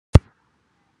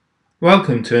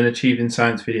Welcome to an Achieving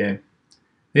Science video.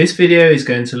 This video is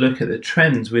going to look at the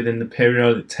trends within the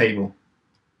periodic table.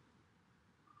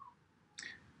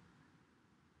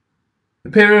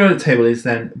 The periodic table is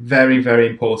then very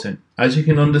important, as you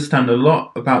can understand a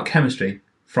lot about chemistry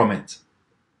from it.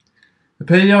 The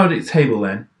periodic table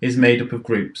then is made up of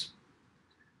groups.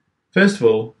 First of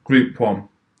all, group 1.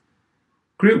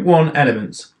 Group 1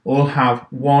 elements all have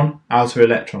one outer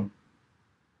electron,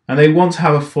 and they want to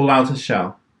have a full outer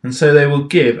shell, and so they will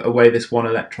give away this one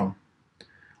electron.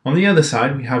 On the other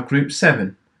side we have group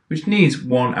 7, which needs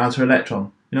one outer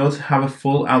electron in order to have a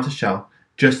full outer shell,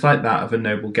 just like that of a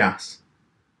noble gas.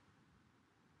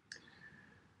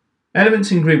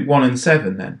 Elements in group 1 and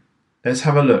 7 then. Let's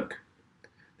have a look.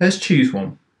 Let's choose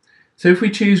one. So if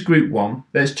we choose group 1,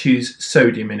 let's choose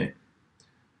sodium in it.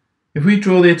 If we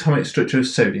draw the atomic structure of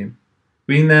sodium,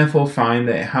 we can therefore find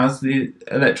that it has the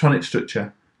electronic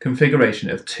structure configuration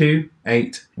of 2,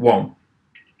 8, 1.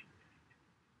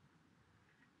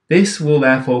 This will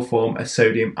therefore form a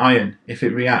sodium ion if it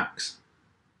reacts,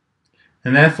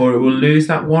 and therefore it will lose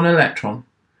that one electron,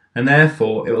 and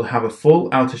therefore it will have a full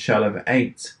outer shell of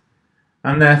 8,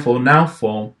 and therefore now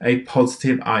form a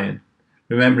positive ion,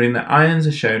 remembering that ions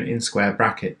are shown in square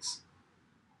brackets.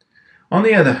 On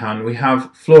the other hand, we have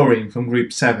fluorine from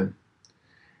group 7.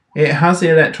 It has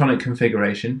the electronic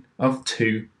configuration of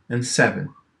 2 and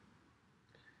 7.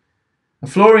 A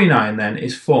fluorine ion then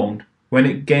is formed when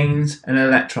it gains an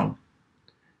electron.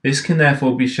 This can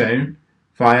therefore be shown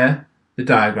via the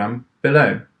diagram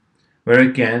below, where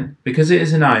again, because it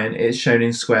is an ion, it is shown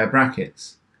in square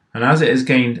brackets, and as it has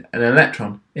gained an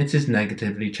electron, it is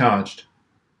negatively charged.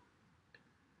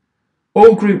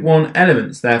 All group 1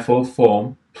 elements therefore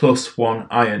form +1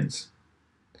 ions,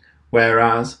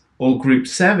 whereas all group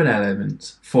 7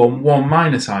 elements form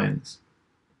 1- ions.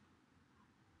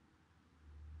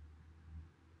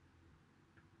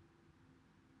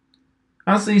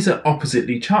 As these are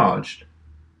oppositely charged,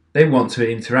 they want to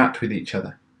interact with each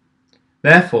other.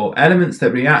 Therefore, elements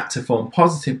that react to form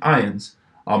positive ions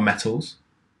are metals.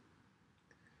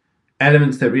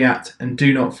 Elements that react and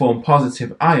do not form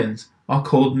positive ions are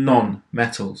called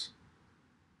non-metals.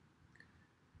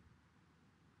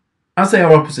 As they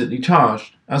are oppositely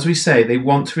charged, as we say, they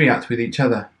want to react with each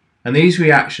other, and these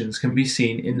reactions can be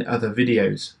seen in other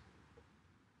videos.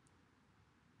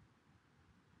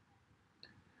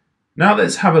 Now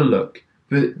let's have a look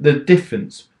at the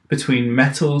difference between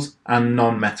metals and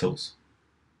non-metals.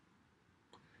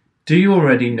 Do you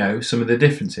already know some of the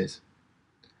differences?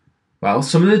 Well,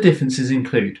 some of the differences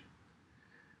include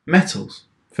metals.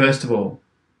 First of all,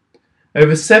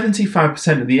 over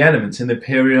 75% of the elements in the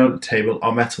periodic table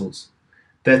are metals.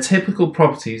 Their typical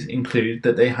properties include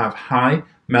that they have high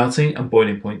melting and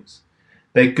boiling points,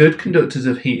 they're good conductors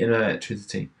of heat and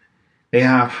electricity, they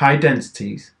have high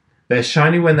densities, they're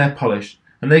shiny when they're polished,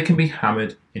 and they can be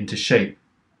hammered into shape.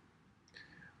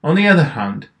 On the other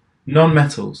hand,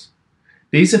 non-metals.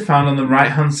 These are found on the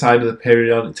right-hand side of the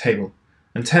periodic table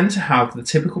and tend to have the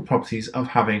typical properties of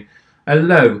having a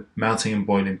low melting and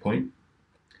boiling point.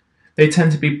 They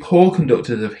tend to be poor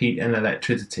conductors of heat and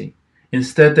electricity.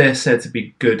 Instead, they are said to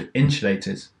be good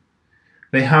insulators.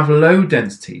 They have low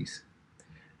densities.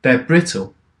 They're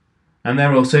brittle, and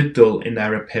they're also dull in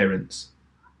their appearance.